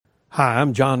Hi,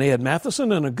 I'm John Ed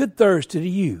Matheson, and a good Thursday to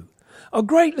you. A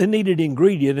greatly needed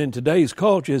ingredient in today's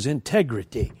culture is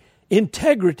integrity.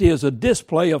 Integrity is a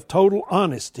display of total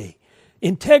honesty.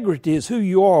 Integrity is who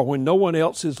you are when no one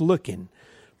else is looking.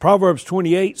 Proverbs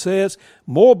 28 says,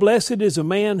 "More blessed is a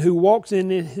man who walks in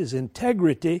his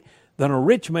integrity than a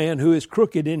rich man who is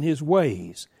crooked in his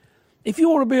ways." If you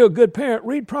want to be a good parent,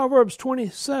 read Proverbs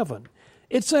 27.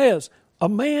 It says, "A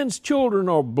man's children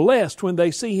are blessed when they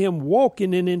see him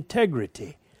walking in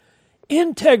integrity."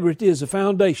 Integrity is the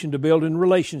foundation to building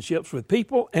relationships with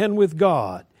people and with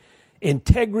God.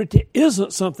 Integrity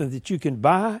isn't something that you can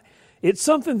buy. It's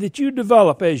something that you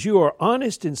develop as you are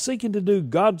honest and seeking to do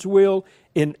God's will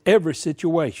in every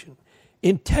situation.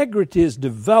 Integrity is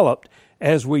developed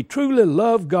as we truly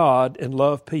love God and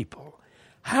love people.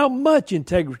 How much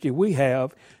integrity we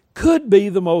have could be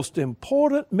the most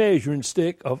important measuring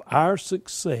stick of our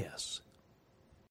success.